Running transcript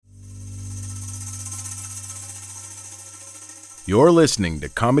You're listening to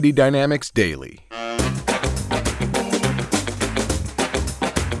Comedy Dynamics Daily.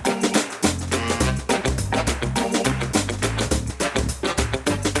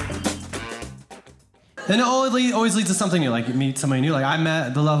 And it always leads to something new. Like, you meet somebody new. Like, I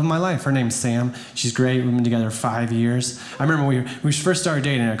met the love of my life. Her name's Sam. She's great. We've been together 5 years. I remember we first started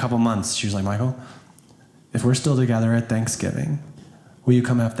dating in a couple months. She was like, Michael, if we're still together at Thanksgiving, will you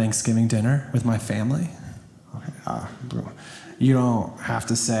come have Thanksgiving dinner with my family? Okay, bro. You don't have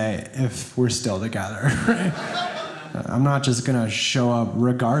to say if we're still together. Right? I'm not just going to show up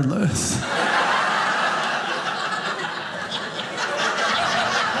regardless.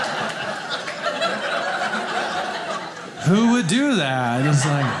 Who would do that? It's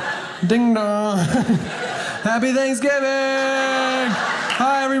like, ding dong. Happy Thanksgiving.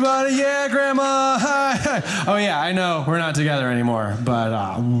 Hi, everybody. Yeah, Grandma. Hi. Oh, yeah, I know we're not together anymore, but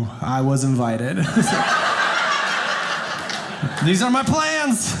I was invited. These are my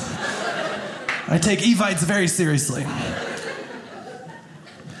plans. I take Evites very seriously.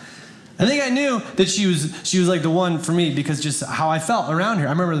 I think I knew that she was like the one for me because just how I felt around her. I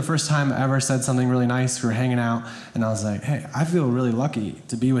remember the first time I ever said something really nice. We were hanging out, and I was like, "Hey, I feel really lucky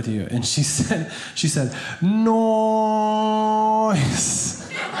to be with you." And she said, "Nice."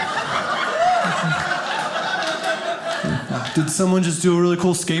 Did someone just do a really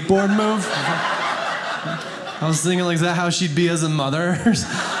cool skateboard move? I was thinking, like, is that how she'd be as a mother?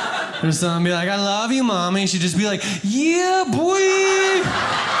 Or someone be like, "I love you, Mommy." She'd just be like, "Yeah, boy.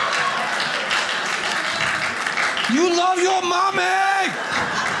 You love your mommy!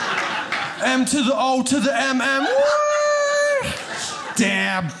 M to the O to the M.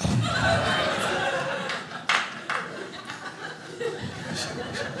 Damn.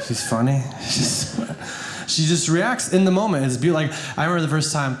 She's funny. She just reacts in the moment. It's beautiful. Like, I remember the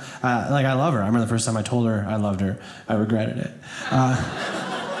first time, I love her. I remember the first time I told her I loved her. I regretted it.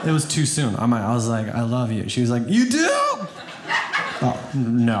 It was too soon. I was like, "I love you." She was like, "You do?" Oh,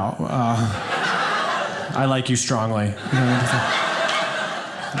 no. I like you strongly.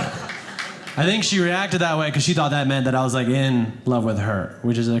 I think she reacted that way because she thought that meant that I was like in love with her,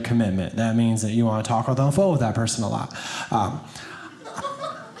 which is a commitment. That means that you want to talk on the phone with that person a lot.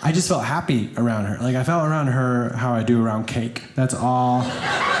 I just felt happy around her. Like, I felt around her how I do around cake. That's all.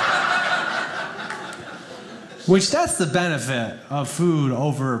 Which, that's the benefit of food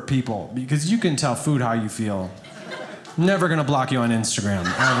over people, because you can tell food how you feel. Never gonna block you on Instagram,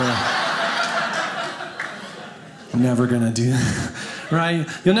 ever. Never gonna do that, right?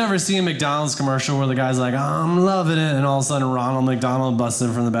 You'll never see a McDonald's commercial where the guy's like, "I'm loving it," and all of a sudden Ronald McDonald busts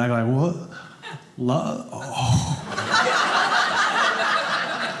in from the back like, "What? Love? Oh.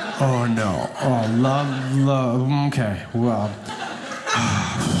 Oh no. Oh, love. Okay, well.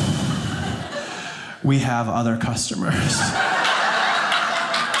 We have other customers."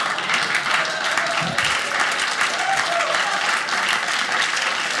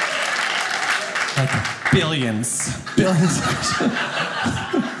 Like billions.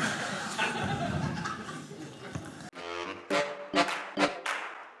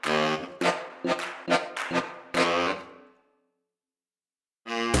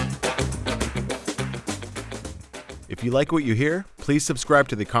 If you like what you hear, please subscribe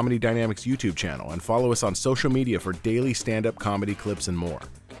to the Comedy Dynamics YouTube channel and follow us on social media for daily stand-up comedy clips and more.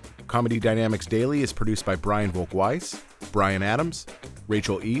 Comedy Dynamics Daily is produced by Brian Volk-Weiss, Brian Adams,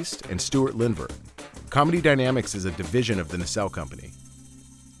 Rachel East, and Stuart Linver. Comedy Dynamics is a division of the Nacelle Company.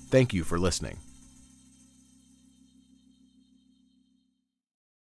 Thank you for listening.